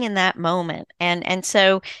being in that moment. And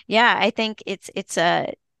so yeah, I think it's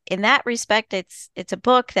a in that respect, it's a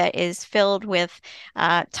book that is filled with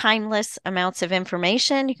timeless amounts of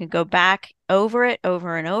information. You can go back over it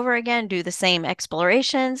over and over again, do the same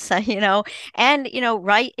explorations, and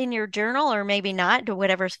write in your journal or maybe not, do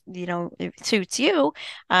whatever suits you,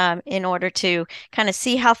 in order to kind of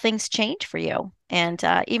see how things change for you. And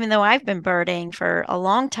even though I've been birding for a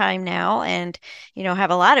long time now and,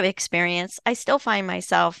 have a lot of experience, I still find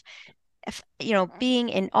myself, being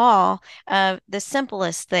in awe of the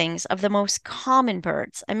simplest things, of the most common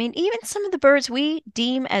birds. I mean, even some of the birds we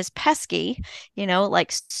deem as pesky,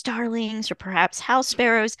 like starlings or perhaps house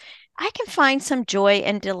sparrows, I can find some joy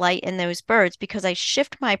and delight in those birds because I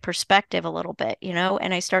shift my perspective a little bit,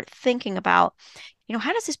 and I start thinking about,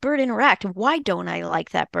 how does this bird interact? Why don't I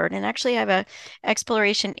like that bird? And actually, I have a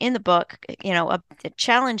exploration in the book,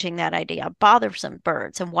 challenging that idea, bothersome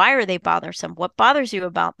birds, and why are they bothersome? What bothers you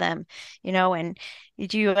about them? And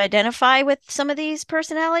do you identify with some of these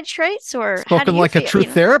personality traits, or how do Spoken you like a feel? true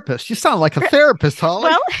therapist. You sound like a therapist, Holly.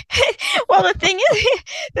 Well, well, the thing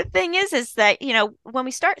is that, when we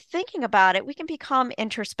start thinking about it, we can become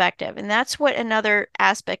introspective. And that's what another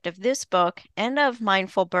aspect of this book and of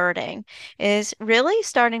mindful birding is really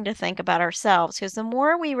starting to think about ourselves. Because the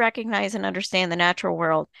more we recognize and understand the natural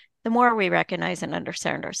world, the more we recognize and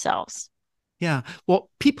understand ourselves. Yeah. Well,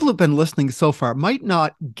 people who've been listening so far might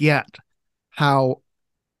not get how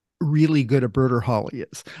really good a birder Holly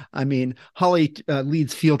is. I mean, Holly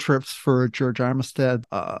leads field trips for George Armistead,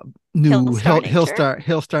 new Hillstar Nature.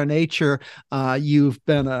 Hillstar Nature. You've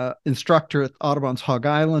been an instructor at Audubon's Hog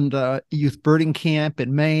Island Youth Birding Camp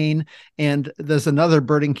in Maine, and there's another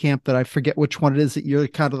birding camp that I forget which one it is that you're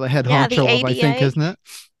kind of the head Yeah, the honcho of, I think, ABA. isn't it?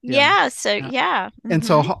 Yeah. Yeah, so Yeah. yeah. And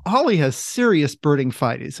so Hmm. Holly has serious birding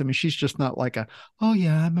fighties. I mean, she's just not like oh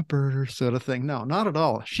yeah, I'm a birder sort of thing. No, not at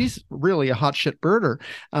all. She's really a hot shit birder,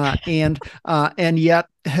 and yet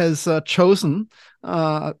has chosen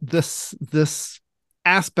this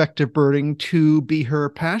aspect of birding to be her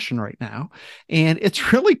passion right now, and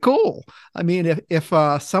it's really cool. I mean, if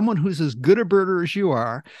someone who's as good a birder as you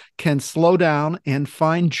are can slow down and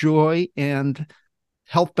find joy and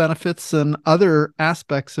health benefits and other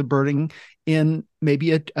aspects of birding in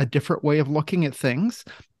maybe a different way of looking at things.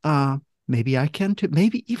 Maybe I can too.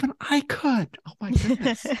 Maybe even I could. Oh my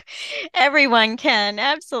goodness. Everyone can,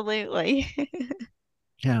 absolutely.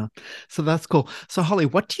 Yeah. So that's cool. So Holly,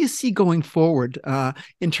 what do you see going forward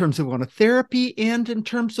in terms of therapy and in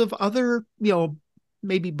terms of other,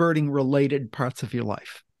 maybe birding related parts of your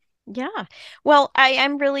life? Yeah. Well, I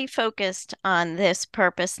am really focused on this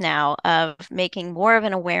purpose now of making more of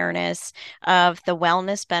an awareness of the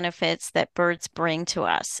wellness benefits that birds bring to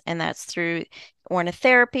us. And that's through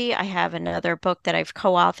ornithotherapy. I have another book that I've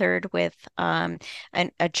co-authored with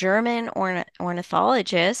a German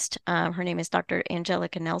ornithologist. Her name is Dr.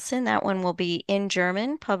 Angelica Nelson. That one will be in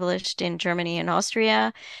German, published in Germany and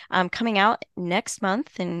Austria, coming out next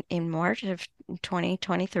month in March of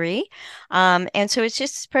 2023. And so it's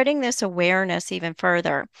just spreading this awareness even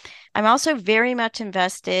further. I'm also very much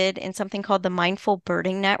invested in something called the Mindful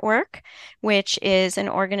Birding Network, which is an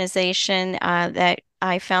organization that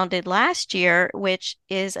I founded last year, which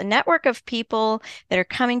is a network of people that are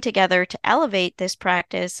coming together to elevate this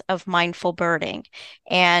practice of mindful birding.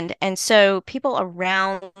 And so people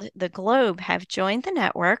around the globe have joined the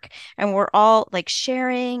network, and we're all like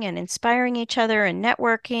sharing and inspiring each other and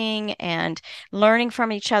networking and learning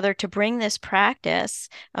from each other to bring this practice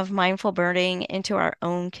of mindful birding into our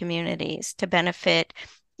own communities to benefit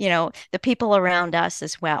the people around us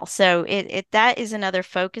as well. So it that is another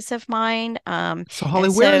focus of mine. So, Holly,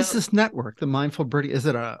 And where is so, this network, the Mindful Birdie? Is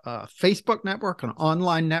it a Facebook network, an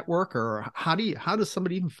online network, or how does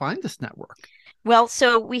somebody even find this network? well,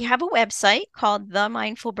 so we have a website called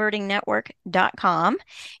themindfulbirdingnetwork.com,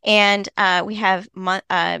 and we have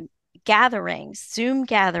gatherings, Zoom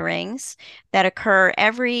gatherings that occur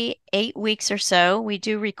every 8 weeks or so. We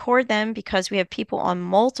do record them because we have people on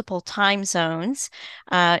multiple time zones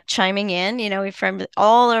chiming in, from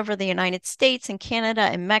all over the United States and Canada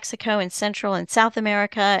and Mexico and Central and South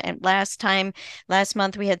America. And last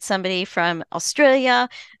month, we had somebody from Australia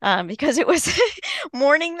because it was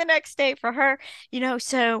morning the next day for her,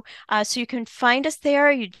 so you can find us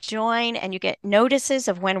there, you join, and you get notices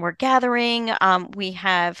of when we're gathering. We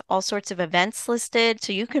have all sorts of events listed,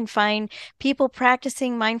 so you can find people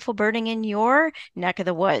practicing mindful birding in your neck of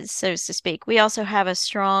the woods, so to speak. We also have a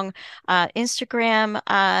strong Instagram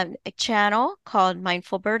channel called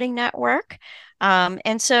Mindful Birding Network.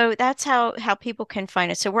 And so that's how people can find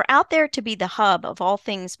us. So we're out there to be the hub of all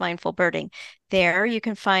things mindful birding. There you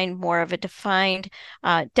can find more of a defined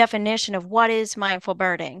definition of what is mindful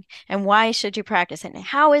birding and why should you practice it and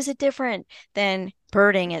how is it different than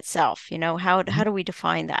birding itself? How do we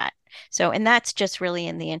define that? So, and that's just really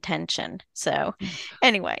in the intention. So,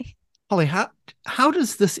 anyway. Holly, how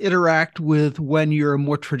does this interact with when you're a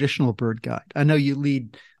more traditional bird guide? I know you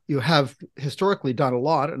have historically done a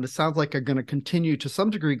lot, and it sounds like you're going to continue to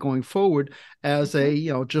some degree going forward as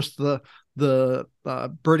just the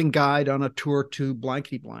birding guide on a tour to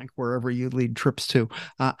blankety blank, wherever you lead trips to.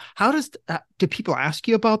 Do people ask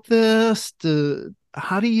you about this?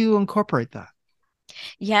 How do you incorporate that?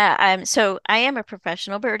 Yeah, so I am a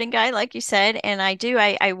professional birding guide, like you said, and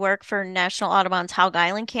I work for National Audubon's Haug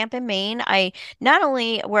Island Camp in Maine. I not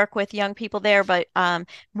only work with young people there, but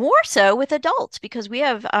more so with adults because we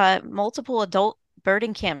have multiple adult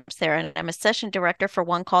birding camps there, and I'm a session director for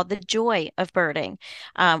one called The Joy of Birding,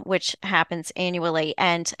 which happens annually,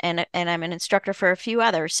 and I'm an instructor for a few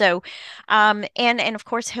others. So, and of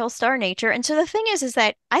course Hillstar Nature. And so the thing is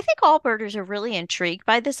that I think all birders are really intrigued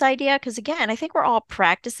by this idea because again, I think we're all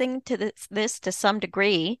practicing to this to some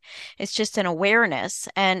degree. It's just an awareness,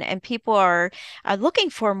 and people are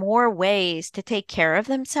looking for more ways to take care of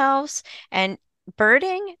themselves and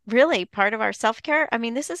birding really part of our self-care. I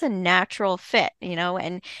mean, this is a natural fit,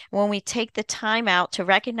 and when we take the time out to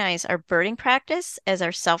recognize our birding practice as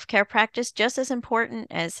our self-care practice, just as important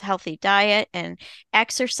as healthy diet and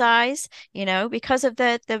exercise, because of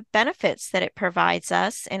the benefits that it provides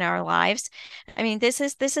us in our lives. I mean, this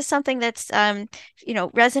is something that's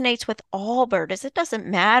resonates with all birders. It doesn't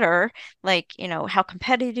matter like, how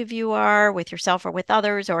competitive you are with yourself or with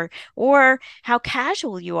others or how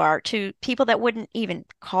casual you are to people that wouldn't even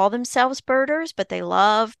call themselves birders, but they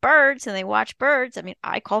love birds and they watch birds. I mean,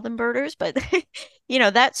 I call them birders, but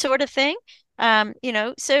that sort of thing.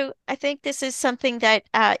 So I think this is something that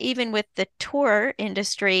even with the tour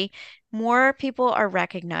industry, more people are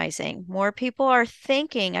recognizing, more people are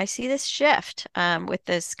thinking. I see this shift with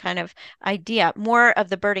this kind of idea. More of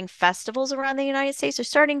the birding festivals around the United States are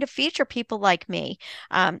starting to feature people like me,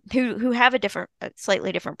 who have a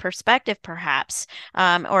slightly different perspective, perhaps.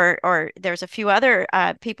 Or there's a few other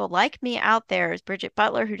people like me out there. There's Bridget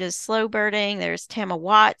Butler who does slow birding. There's Tama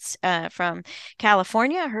Watts from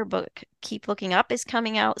California. Her book Keep Looking Up is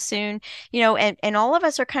coming out soon. And all of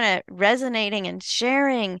us are kind of resonating and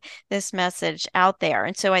sharing this message out there.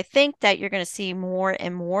 And so I think that you're going to see more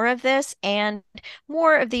and more of this, and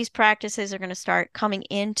more of these practices are going to start coming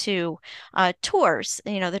into tours,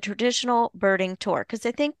 the traditional birding tour, because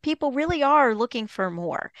I think people really are looking for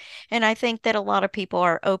more. And I think that a lot of people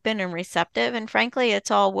are open and receptive. And frankly, it's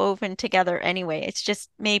all woven together anyway. It's just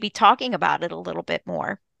maybe talking about it a little bit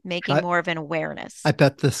more, making I, more of an awareness. I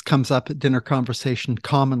bet this comes up at dinner conversation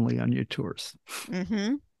commonly on your tours.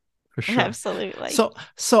 Mm-hmm. For sure. Absolutely. So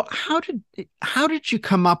how did you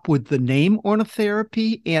come up with the name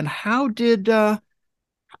Ornithotherapy, and how'd you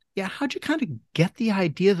kind of get the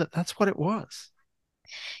idea that that's what it was?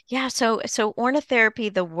 Yeah, so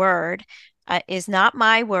ornithotherapy, the word, is not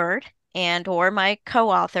my word. and or my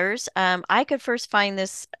co-authors, I could first find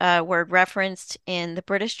this word referenced in the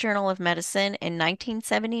British Journal of Medicine in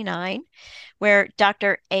 1979, where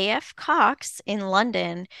Dr. A.F. Cox in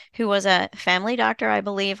London, who was a family doctor, I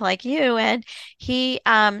believe, like you, and he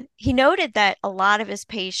noted that a lot of his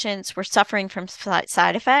patients were suffering from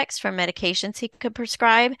side effects from medications he could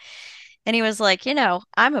prescribe. And he was like,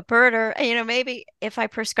 I'm a birder. Maybe if I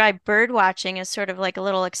prescribe bird watching as sort of like a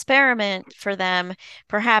little experiment for them,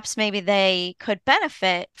 perhaps maybe they could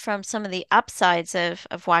benefit from some of the upsides of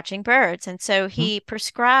watching birds. And so Mhm. he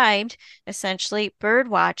prescribed essentially bird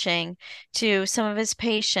watching to some of his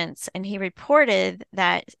patients. And he reported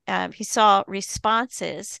that he saw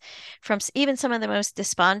responses from even some of the most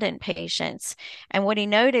despondent patients. And what he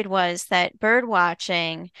noted was that bird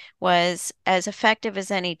watching was as effective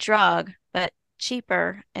as any drug, but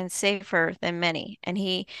cheaper and safer than many. And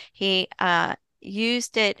he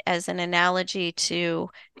used it as an analogy to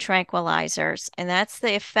tranquilizers, and that's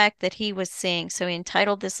the effect that he was seeing. So he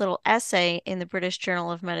entitled this little essay in the British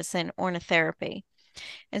Journal of Medicine, Ornithotherapy.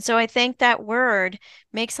 And so I think that word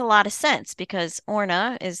makes a lot of sense because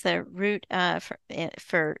orna is the root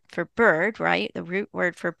for bird, right? The root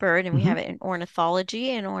word for bird, and we Mhm. have it in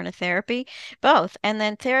ornithology and ornithotherapy, both. And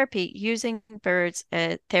then therapy, using birds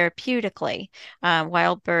therapeutically,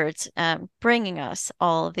 wild birds, bringing us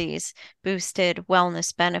all of these boosted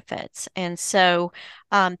wellness benefits. And so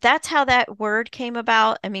that's how that word came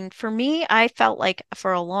about. I mean, for me, I felt like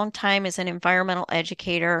for a long time as an environmental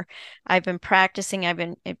educator, I've been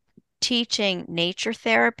teaching nature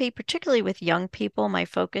therapy, particularly with young people. My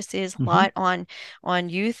focus is a Mhm. lot on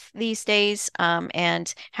youth these days,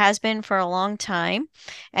 and has been for a long time.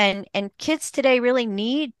 And kids today really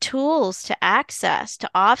need tools to access to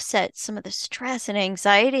offset some of the stress and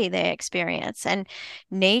anxiety they experience. And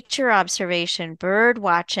nature observation, bird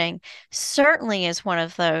watching certainly is one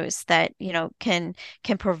of those that,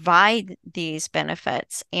 can provide these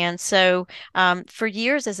benefits. And so for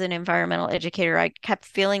years as an environmental educator, I kept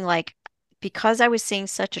feeling like because I was seeing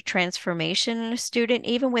such a transformation in a student,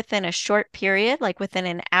 even within a short period, like within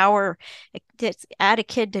an hour, add a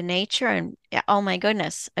kid to nature, and yeah, oh my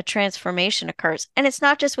goodness, a transformation occurs. And it's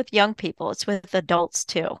not just with young people, it's with adults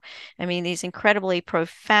too. I mean, these incredibly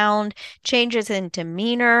profound changes in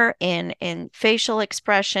demeanor, in facial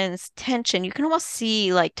expressions, tension. You can almost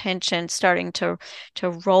see like tension starting to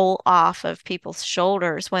roll off of people's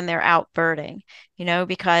shoulders when they're out birding,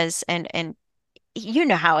 because and you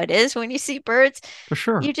know how it is when you see birds, For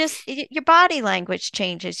sure. your body language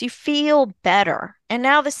changes. You feel better. And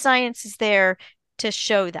now the science is there to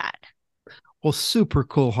show that. Well, super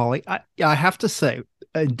cool, Holly. I have to say,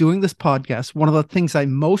 doing this podcast, one of the things I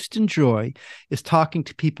most enjoy is talking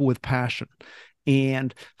to people with passion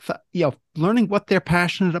and learning what they're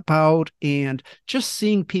passionate about and just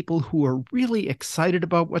seeing people who are really excited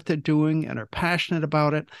about what they're doing and are passionate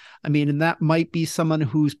about it. I mean, and that might be someone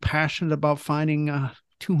who's passionate about finding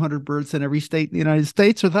 200 birds in every state in the United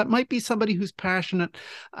States, or that might be somebody who's passionate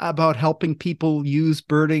about helping people use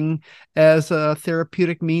birding as a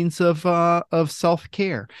therapeutic means of self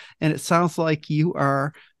care. And it sounds like you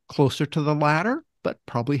are closer to the latter, but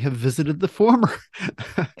probably have visited the former.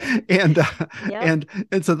 and Yep.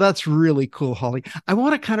 and so that's really cool, Holly. I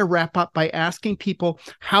want to kind of wrap up by asking people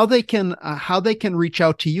how they can reach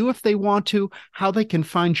out to you if they want to, how they can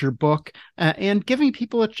find your book, and giving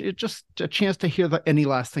people just a chance to hear any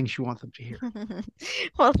last things you want them to hear.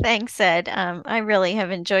 Well, thanks, Ed. I really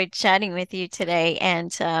have enjoyed chatting with you today,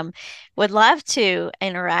 and would love to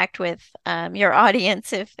interact with your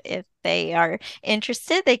audience if they are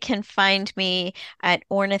interested. They can find me at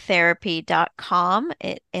ornitherapy.com.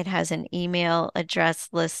 It has an email address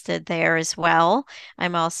listed there as well.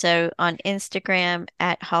 I'm also on Instagram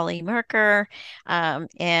at Holly Merker,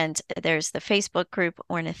 and there's the Facebook group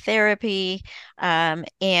Ornitherapy,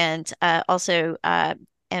 and also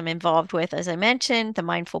am involved with, as I mentioned, the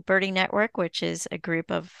Mindful Birding Network, which is a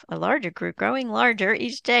larger group, growing larger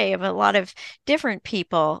each day, of a lot of different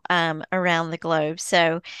people around the globe.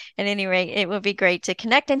 So, at any rate, it would be great to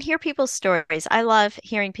connect and hear people's stories. I love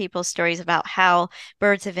hearing people's stories about how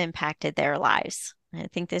birds have impacted their lives. I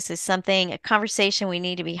think this is a conversation we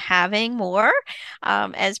need to be having more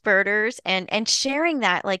as birders, and sharing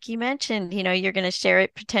that, like you mentioned, you're going to share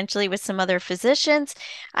it potentially with some other physicians.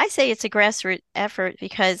 I say it's a grassroots effort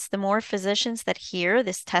because the more physicians that hear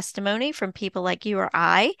this testimony from people like you or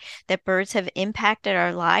I, that birds have impacted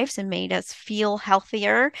our lives and made us feel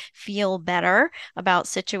healthier, feel better about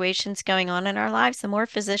situations going on in our lives, the more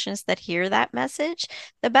physicians that hear that message,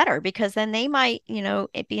 the better, because then they might,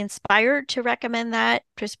 be inspired to recommend that,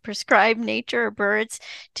 just prescribe nature or birds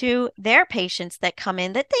to their patients that come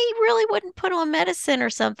in that they really wouldn't put on medicine or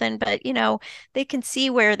something, but they can see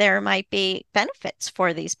where there might be benefits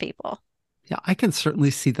for these people. Yeah, I can certainly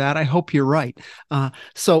see that. I hope you're right.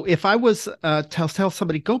 So if I was tell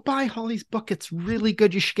somebody, go buy Holly's book, it's really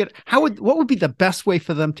good. You should get it. What would be the best way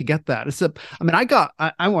for them to get that? I just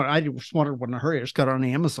wanted one in a hurry. I just got it on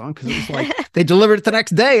Amazon because it was like they delivered it the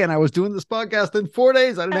next day, and I was doing this podcast in 4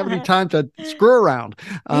 days. I didn't have any time to screw around.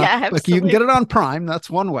 Yeah, absolutely. But you can get it on Prime. That's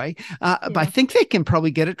one way. But I think they can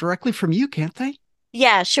probably get it directly from you, can't they?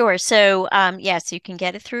 Yeah, sure. So, yes, you can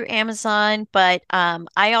get it through Amazon, but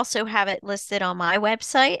I also have it listed on my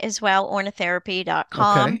website as well,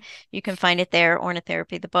 ornitherapy.com. Okay. You can find it there,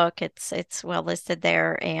 Ornitherapy the book. It's well listed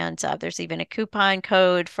there, and there's even a coupon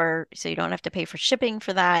code so you don't have to pay for shipping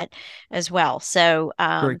for that as well. So,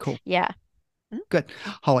 Very cool. yeah. Good.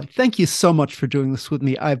 Holly, thank you so much for doing this with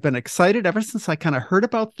me. I've been excited ever since I kind of heard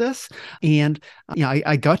about this. And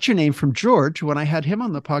I got your name from George when I had him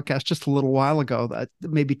on the podcast just a little while ago,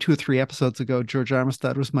 maybe 2 or 3 episodes ago. George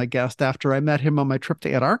Armistead was my guest after I met him on my trip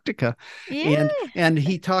to Antarctica. Yeah. And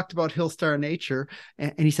he talked about Hillstar Nature.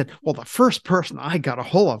 And he said, well, the first person I got a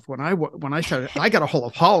hold of when I started, I got a hold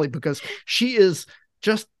of Holly because she is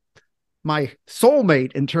just my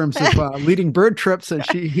soulmate in terms of leading bird trips. And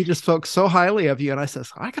he just spoke so highly of you. And I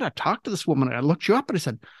says, I got to talk to this woman. And I looked you up and I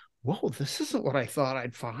said, whoa, this isn't what I thought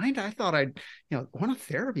I'd find. I thought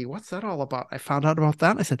ornithotherapy, what's that all about? I found out about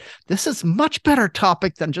that. And I said, this is much better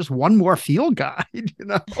topic than just one more field guide.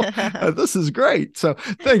 This is great. So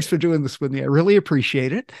thanks for doing this with me. I really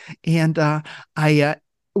appreciate it. And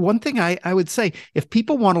one thing I would say, if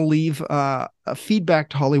people want to leave feedback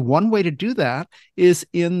to Holly, one way to do that is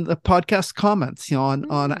in the podcast comments,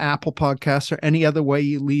 on Apple Podcasts or any other way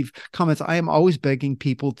you leave comments. I am always begging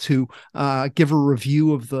people to give a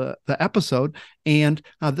review of the episode, and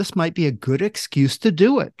this might be a good excuse to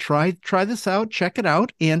do it. Try this out, check it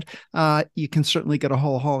out, and you can certainly get a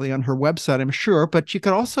hold of Holly on her website, I'm sure, but you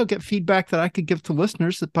could also get feedback that I could give to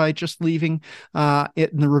listeners by just leaving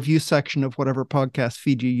it in the review section of whatever podcast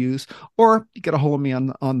feed you use, or you get a hold of me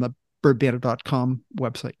on the birdbanter.com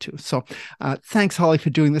website too. So thanks, Holly, for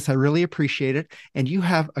doing this. I really appreciate it. And you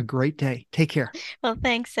have a great day. Take care. Well,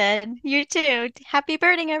 thanks, Ed. You too. Happy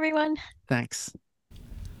birding, everyone. Thanks.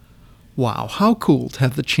 Wow, how cool to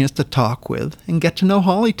have the chance to talk with and get to know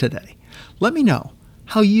Holly today. Let me know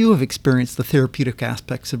how you have experienced the therapeutic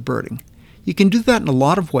aspects of birding. You can do that in a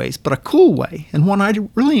lot of ways, but a cool way, and one I'd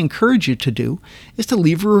really encourage you to do, is to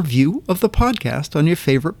leave a review of the podcast on your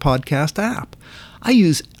favorite podcast app. I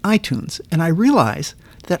use iTunes, and I realize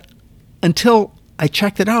that until I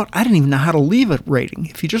checked it out, I didn't even know how to leave a rating.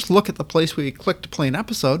 If you just look at the place where you click to play an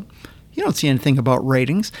episode, you don't see anything about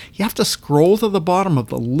ratings. You have to scroll to the bottom of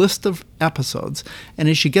the list of episodes, and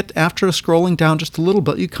as you get after scrolling down just a little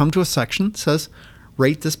bit, you come to a section that says,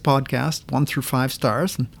 rate this podcast 1 through 5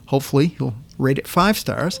 stars, and hopefully you'll rate it 5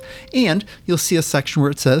 stars, and you'll see a section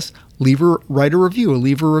where it says, write a review or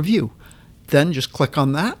leave a review. Then just click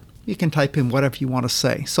on that. You can type in whatever you want to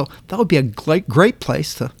say. So that would be a great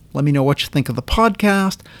place to let me know what you think of the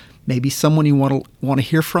podcast, maybe someone you want to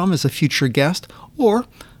hear from as a future guest, or,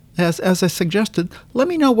 as I suggested, let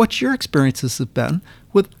me know what your experiences have been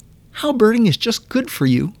with how birding is just good for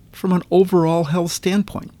you from an overall health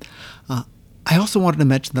standpoint. I also wanted to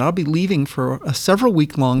mention that I'll be leaving for a several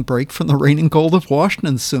week-long break from the rain and cold of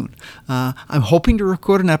Washington soon. I'm hoping to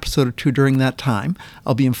record an episode or 2 during that time.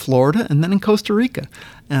 I'll be in Florida and then in Costa Rica.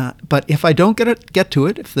 But if I don't get to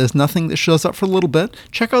it, if there's nothing that shows up for a little bit,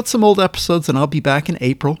 check out some old episodes and I'll be back in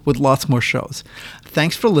April with lots more shows.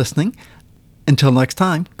 Thanks for listening. Until next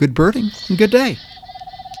time, good birding and good day.